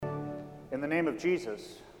In the name of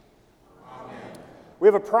Jesus. Amen. We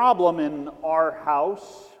have a problem in our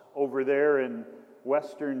house over there in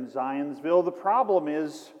western Zionsville. The problem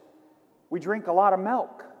is we drink a lot of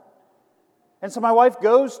milk. And so my wife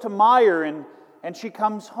goes to Meijer and she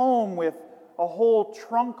comes home with a whole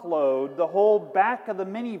trunk load, the whole back of the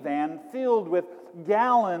minivan filled with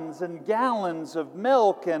gallons and gallons of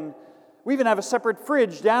milk, and we even have a separate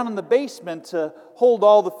fridge down in the basement to hold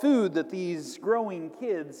all the food that these growing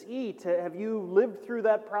kids eat. Have you lived through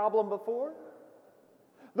that problem before?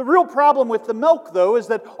 The real problem with the milk, though, is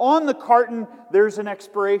that on the carton there's an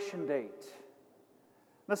expiration date.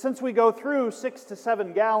 Now, since we go through 6 to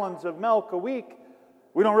 7 gallons of milk a week,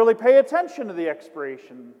 we don't really pay attention to the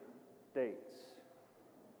expiration dates.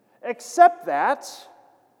 Except that,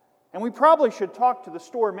 and we probably should talk to the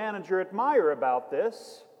store manager at Meijer about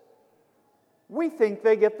this, we think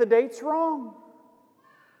they get the dates wrong.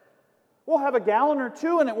 We'll have a gallon or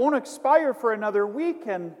two and it won't expire for another week,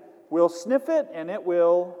 and we'll sniff it and it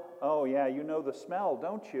will, oh yeah, you know the smell,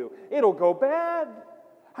 don't you? It'll go bad.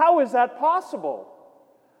 How is that possible?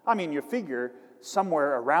 I mean, you figure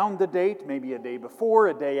somewhere around the date, maybe a day before,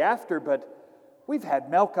 a day after, but we've had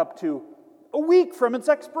milk up to a week from its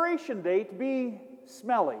expiration date be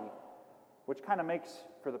smelly, which kind of makes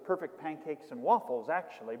for the perfect pancakes and waffles,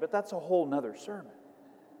 actually, but that's a whole nother sermon.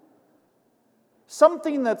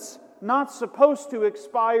 Something that's not supposed to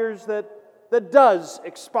expire that does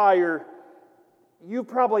expire. You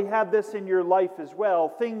probably had this in your life as well.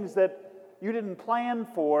 Things that you didn't plan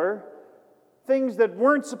for, things that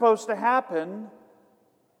weren't supposed to happen,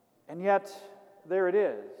 and yet there it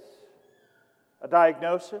is. A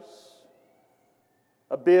diagnosis,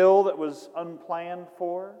 a bill that was unplanned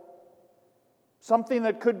for, something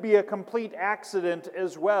that could be a complete accident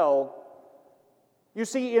as well. You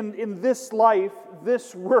see, in this life,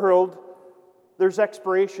 this world, there's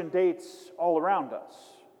expiration dates all around us.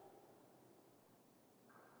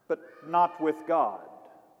 But not with God.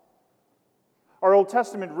 Our Old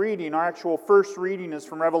Testament reading, our actual first reading, is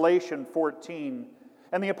from Revelation 14.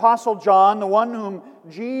 And the Apostle John, the one whom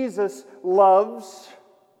Jesus loves,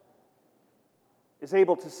 is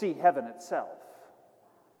able to see heaven itself.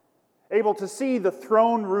 Able to see the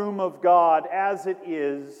throne room of God as it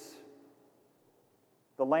is,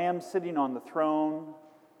 the Lamb sitting on the throne,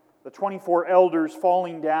 the 24 elders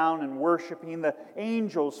falling down and worshiping, the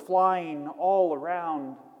angels flying all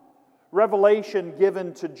around. Revelation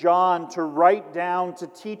given to John to write down, to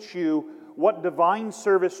teach you what divine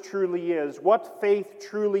service truly is, what faith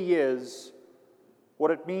truly is,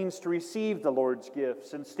 what it means to receive the Lord's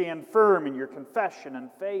gifts and stand firm in your confession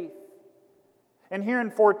and faith. And here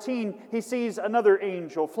in 14, he sees another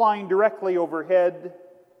angel flying directly overhead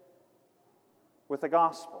with a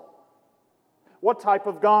gospel. What type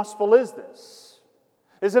of gospel is this?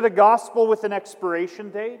 Is it a gospel with an expiration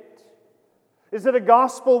date? Is it a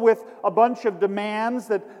gospel with a bunch of demands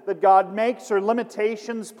that God makes, or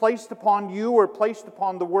limitations placed upon you or placed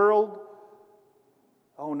upon the world?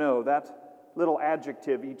 Oh no, that little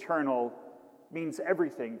adjective, eternal, means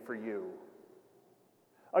everything for you.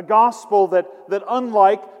 A gospel that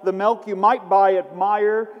unlike the milk you might buy at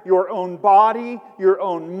Meijer, your own body, your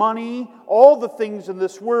own money, all the things in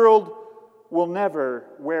this world will never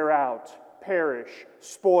wear out, perish,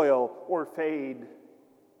 spoil, or fade.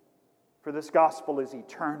 For this gospel is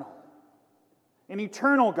eternal. An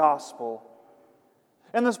eternal gospel.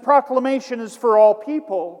 And this proclamation is for all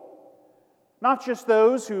people. Not just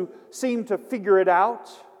those who seem to figure it out.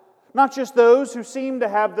 Not just those who seem to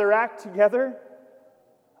have their act together.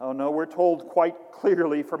 Oh no, we're told quite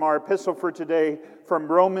clearly from our epistle for today, from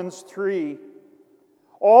Romans 3,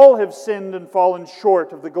 all have sinned and fallen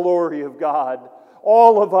short of the glory of God.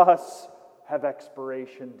 All of us have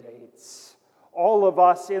expiration dates. All of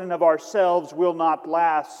us in and of ourselves will not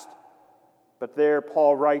last. But there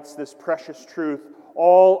Paul writes this precious truth,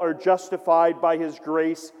 all are justified by His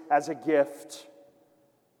grace as a gift.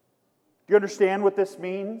 Do you understand what this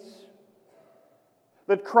means?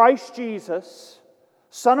 That Christ Jesus,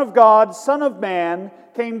 Son of God, Son of Man,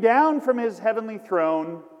 came down from His heavenly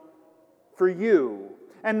throne for you.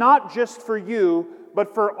 And not just for you,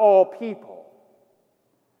 but for all people.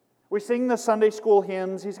 We sing the Sunday school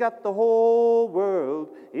hymns, He's got the whole world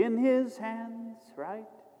in His hands, right?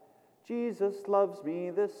 Jesus loves me,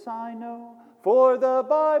 this I know, for the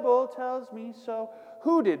Bible tells me so.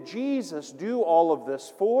 Who did Jesus do all of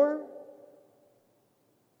this for?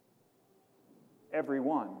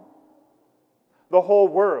 Everyone. The whole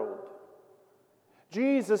world.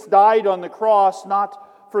 Jesus died on the cross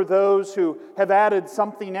not for those who have added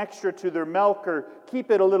something extra to their milk or keep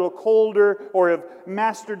it a little colder or have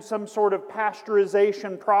mastered some sort of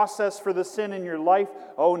pasteurization process for the sin in your life.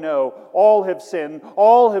 Oh no, all have sinned,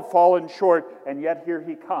 all have fallen short, and yet here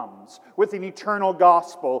He comes with an eternal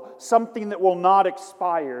gospel, something that will not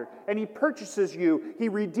expire. And He purchases you, He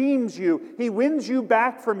redeems you, He wins you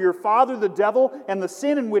back from your father, the devil, and the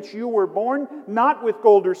sin in which you were born, not with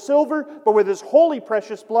gold or silver, but with His holy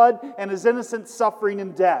precious blood and His innocent suffering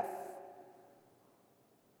and death.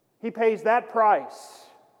 He pays that price,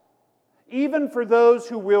 even for those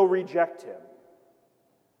who will reject Him.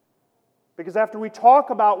 Because after we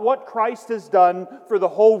talk about what Christ has done for the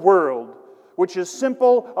whole world, which is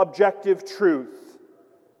simple, objective truth,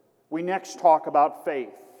 we next talk about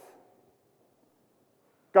faith.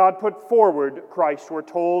 God put forward Christ, we're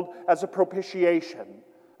told, as a propitiation,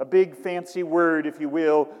 a big fancy word, if you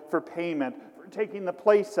will, for payment, for taking the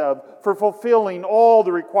place of, for fulfilling all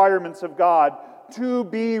the requirements of God, to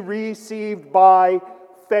be received by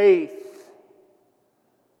faith.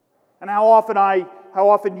 And how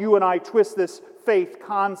often you and I twist this faith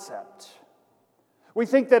concept. We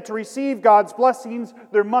think that to receive God's blessings,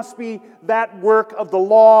 there must be that work of the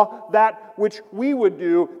law, that which we would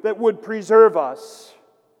do that would preserve us.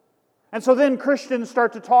 And so then Christians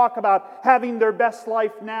start to talk about having their best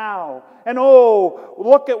life now. And oh,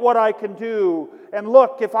 look at what I can do. And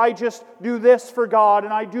look, if I just do this for God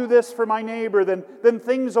and I do this for my neighbor, then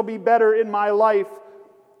things will be better in my life.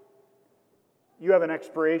 You have an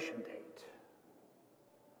expiration date.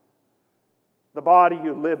 The body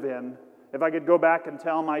you live in, if I could go back and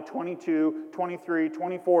tell my 22, 23,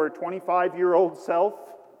 24, 25-year-old self,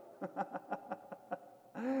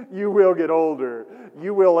 you will get older.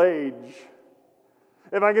 You will age.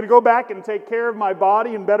 If I could go back and take care of my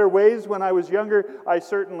body in better ways when I was younger, I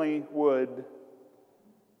certainly would.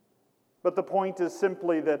 But the point is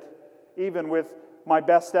simply that even with my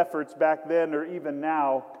best efforts back then or even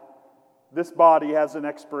now, this body has an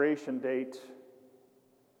expiration date.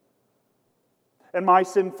 And my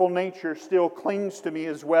sinful nature still clings to me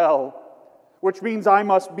as well, which means I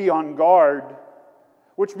must be on guard.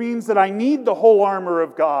 Which means that I need the whole armor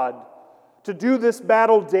of God to do this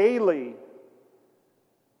battle daily.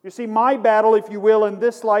 You see, my battle, if you will, in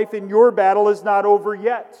this life, in your battle, is not over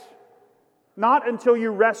yet. Not until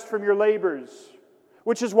you rest from your labors.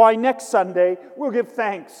 Which is why next Sunday we'll give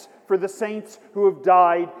thanks for the saints who have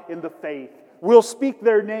died in the faith. We'll speak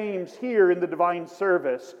their names here in the divine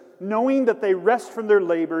service, knowing that they rest from their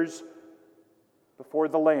labors before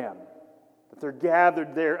the Lamb. That they're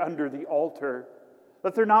gathered there under the altar.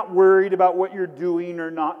 That they're not worried about what you're doing or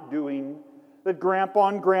not doing. That Grandpa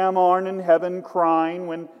and Grandma aren't in heaven crying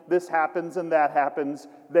when this happens and that happens.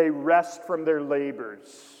 They rest from their labors.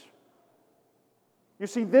 You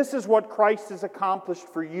see, this is what Christ has accomplished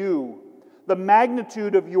for you. The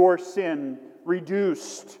magnitude of your sin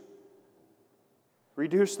reduced.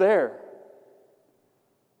 Reduced there.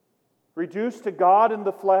 Reduced to God in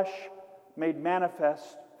the flesh, made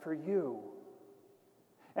manifest for you.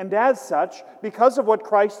 And as such, because of what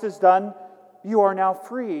Christ has done, you are now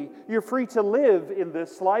free. You're free to live in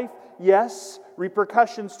this life. Yes,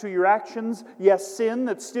 repercussions to your actions. Yes, sin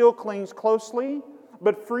that still clings closely.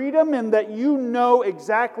 But freedom in that you know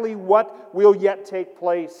exactly what will yet take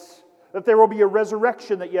place. That there will be a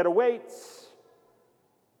resurrection that yet awaits.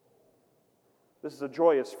 This is a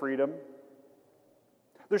joyous freedom.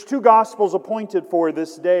 There's two Gospels appointed for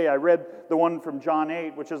this day. I read the one from John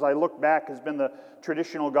 8, which as I look back has been the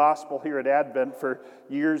traditional Gospel here at Advent for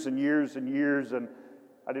years and years and years, and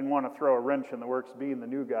I didn't want to throw a wrench in the works being the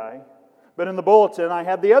new guy. But in the bulletin, I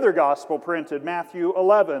had the other Gospel printed, Matthew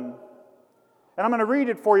 11. And I'm going to read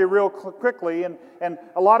it for you real quickly, and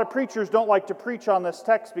a lot of preachers don't like to preach on this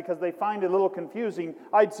text because they find it a little confusing.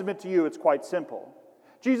 I'd submit to you it's quite simple.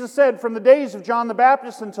 Jesus said, "From the days of John the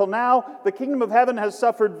Baptist until now, the kingdom of heaven has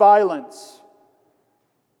suffered violence."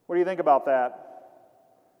 What do you think about that?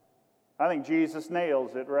 I think Jesus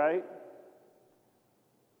nails it, right?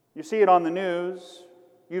 You see it on the news.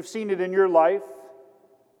 You've seen it in your life.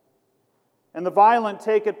 And the violent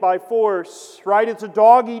take it by force, right? It's a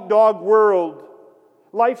dog-eat-dog world.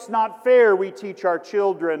 Life's not fair, we teach our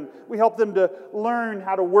children. We help them to learn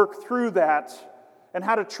how to work through that. And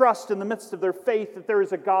how to trust in the midst of their faith that there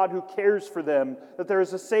is a God who cares for them, that there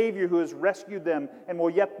is a Savior who has rescued them and will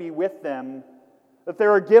yet be with them, that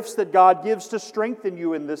there are gifts that God gives to strengthen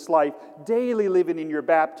you in this life, daily living in your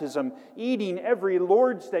baptism, eating every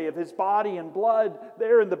Lord's Day of His body and blood,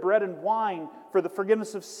 there in the bread and wine, for the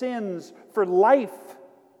forgiveness of sins, for life,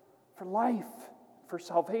 for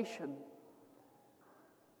salvation.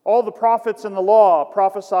 All the prophets and the law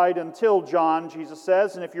prophesied until John, Jesus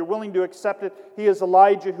says, and if you're willing to accept it, he is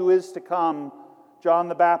Elijah who is to come. John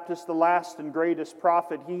the Baptist, the last and greatest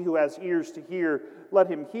prophet, he who has ears to hear, let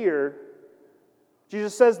him hear.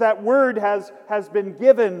 Jesus says that word has been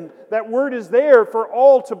given. That word is there for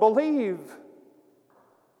all to believe.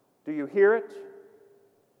 Do you hear it?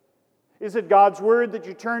 Is it God's word that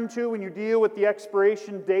you turn to when you deal with the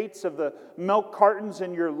expiration dates of the milk cartons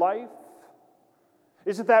in your life?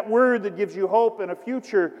 Is it that word that gives you hope and a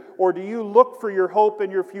future, or do you look for your hope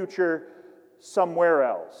and your future somewhere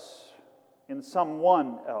else, in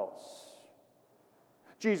someone else?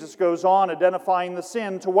 Jesus goes on identifying the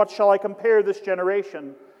sin. To what shall I compare this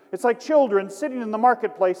generation? It's like children sitting in the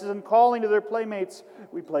marketplaces and calling to their playmates,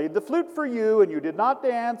 we played the flute for you, and you did not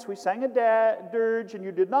dance. We sang a dirge, and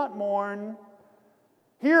you did not mourn.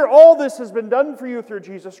 Here, all this has been done for you through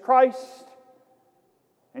Jesus Christ.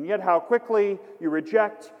 And yet how quickly you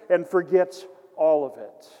reject and forget all of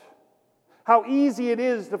it. How easy it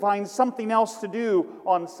is to find something else to do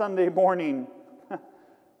on Sunday morning.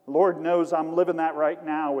 Lord knows I'm living that right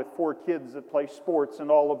now with 4 kids that play sports and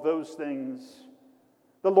all of those things.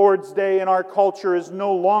 The Lord's Day in our culture is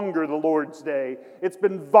no longer the Lord's Day. It's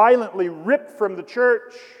been violently ripped from the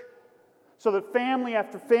church so that family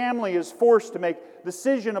after family is forced to make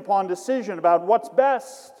decision upon decision about what's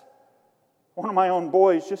best. One of my own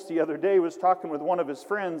boys just the other day was talking with one of his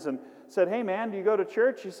friends and said, hey man, do you go to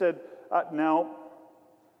church? He said, no,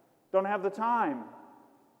 don't have the time.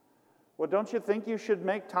 Well, don't you think you should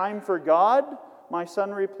make time for God? My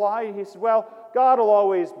son replied. He said, well, God will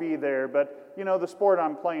always be there, but the sport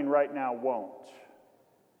I'm playing right now won't.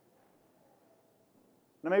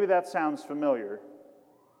 Now maybe that sounds familiar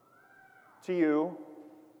to you.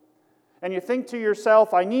 And you think to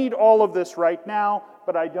yourself, I need all of this right now,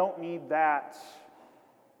 but I don't need that.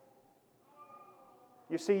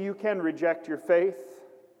 You see, you can reject your faith.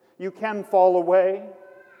 You can fall away.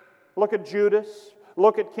 Look at Judas.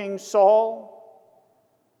 Look at King Saul.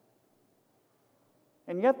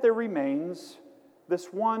 And yet there remains this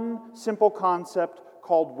one simple concept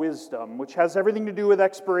called wisdom, which has everything to do with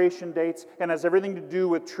expiration dates and has everything to do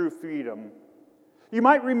with true freedom. You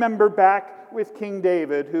might remember back with King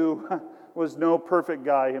David, who was no perfect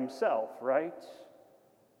guy himself, right?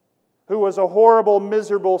 Who was a horrible,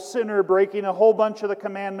 miserable sinner, breaking a whole bunch of the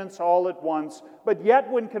commandments all at once. But yet,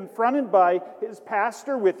 when confronted by his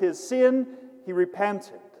pastor with his sin, he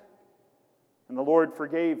repented. And the Lord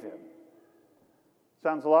forgave him.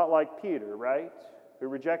 Sounds a lot like Peter, right? Who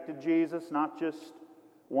rejected Jesus not just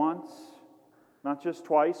once, not just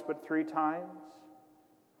twice, but 3 times.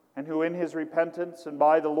 And who in his repentance and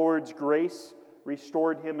by the Lord's grace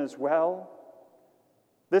restored him as well.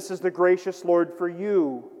 This is the gracious Lord for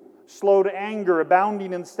you, slow to anger,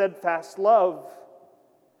 abounding in steadfast love.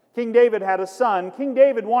 King David had a son. King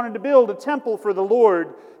David wanted to build a temple for the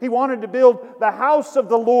Lord. He wanted to build the house of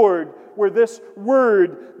the Lord where this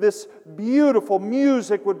word, this beautiful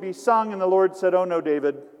music would be sung. And the Lord said, oh no,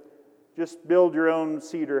 David, just build your own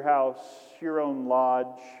cedar house, your own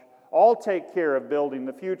lodge. I'll take care of building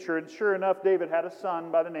the future. And sure enough, David had a son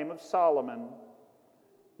by the name of Solomon.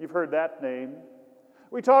 You've heard that name.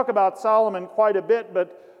 We talk about Solomon quite a bit,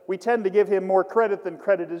 but we tend to give him more credit than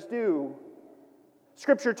credit is due.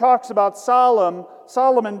 Scripture talks about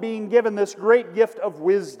Solomon being given this great gift of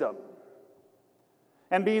wisdom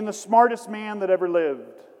and being the smartest man that ever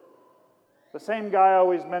lived. The same guy I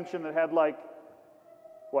always mentioned that had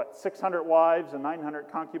 600 wives and 900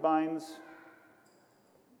 concubines.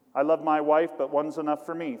 I love my wife, but one's enough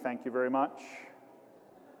for me. Thank you very much.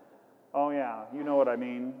 Oh yeah, you know what I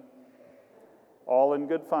mean. All in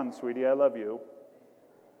good fun, sweetie. I love you.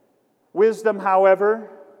 Wisdom, however,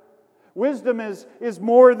 wisdom is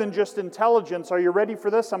more than just intelligence. Are you ready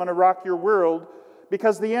for this? I'm going to rock your world.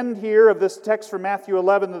 Because the end here of this text from Matthew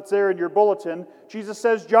 11 that's there in your bulletin, Jesus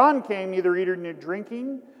says, John came neither eating nor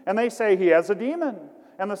drinking, and they say he has a demon.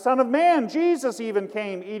 And the Son of Man, Jesus, even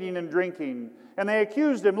came eating and drinking. And they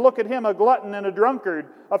accused him, look at him, a glutton and a drunkard,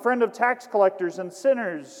 a friend of tax collectors and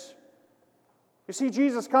sinners. You see,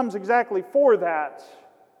 Jesus comes exactly for that.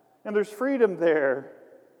 And there's freedom there.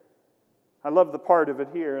 I love the part of it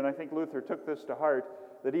here, and I think Luther took this to heart,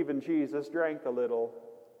 that even Jesus drank a little,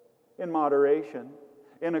 in moderation,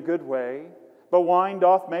 in a good way. But wine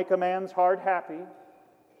doth make a man's heart happy.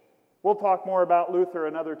 We'll talk more about Luther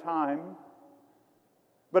another time.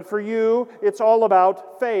 But for you, it's all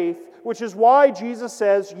about faith, which is why Jesus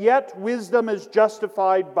says, yet wisdom is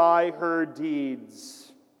justified by her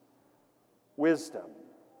deeds. Wisdom.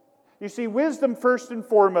 You see, wisdom first and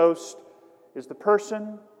foremost is the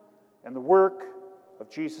person and the work of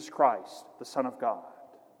Jesus Christ, the Son of God.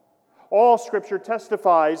 All Scripture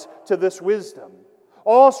testifies to this wisdom.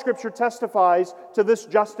 All Scripture testifies to this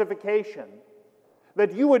justification.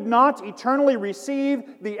 That you would not eternally receive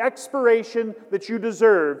the expiration that you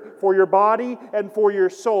deserve for your body and for your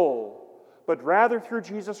soul, but rather through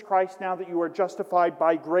Jesus Christ, now that you are justified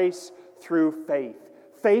by grace through faith.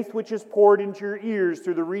 Faith which is poured into your ears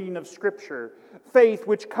through the reading of Scripture. Faith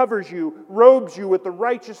which covers you, robes you with the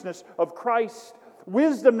righteousness of Christ.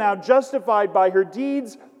 Wisdom now justified by her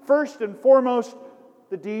deeds, first and foremost,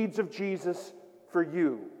 the deeds of Jesus for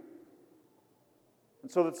you.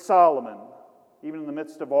 And so that Solomon, even in the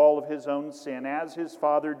midst of all of his own sin, as his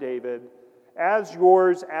father David, as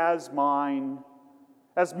yours, as mine,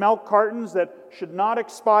 as milk cartons that should not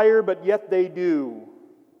expire, but yet they do,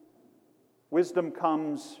 wisdom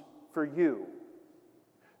comes for you.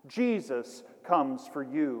 Jesus comes for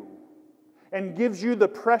you and gives you the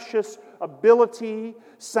precious ability,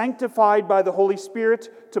 sanctified by the Holy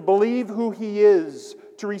Spirit, to believe who He is,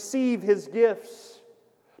 to receive His gifts,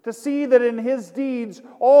 to see that in His deeds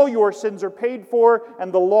all your sins are paid for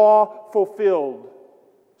and the law fulfilled,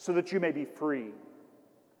 so that you may be free.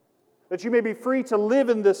 That you may be free to live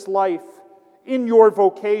in this life, in your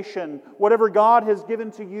vocation, whatever God has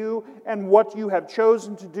given to you and what you have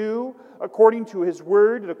chosen to do according to His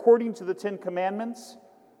Word and according to the Ten Commandments.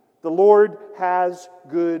 The Lord has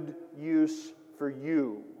good use for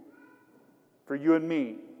you and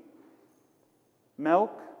me.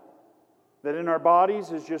 Milk that in our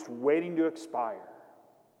bodies is just waiting to expire.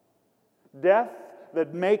 Death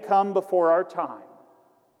that may come before our time,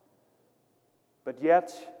 but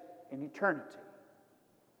yet in eternity,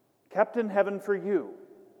 kept in heaven for you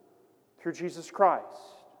through Jesus Christ.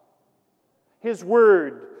 His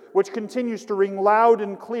Word, which continues to ring loud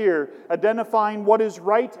and clear, identifying what is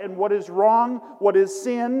right and what is wrong, what is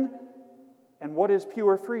sin and what is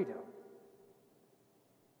pure freedom,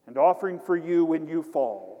 and offering for you when you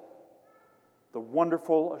fall the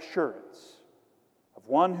wonderful assurance of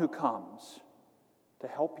one who comes to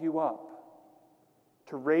help you up,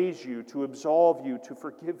 to raise you, to absolve you, to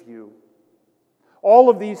forgive you.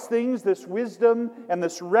 All of these things, this wisdom and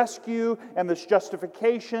this rescue and this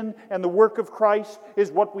justification and the work of Christ,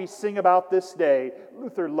 is what we sing about this day.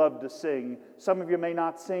 Luther loved to sing. Some of you may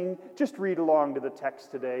not sing. Just read along to the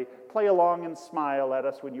text today. Play along and smile at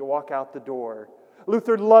us when you walk out the door.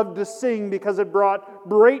 Luther loved to sing because it brought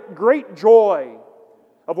great joy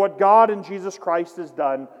of what God and Jesus Christ has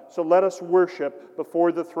done. So let us worship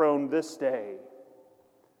before the throne this day,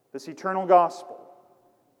 this eternal gospel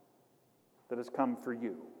that has come for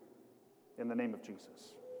you. In the name of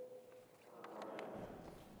Jesus.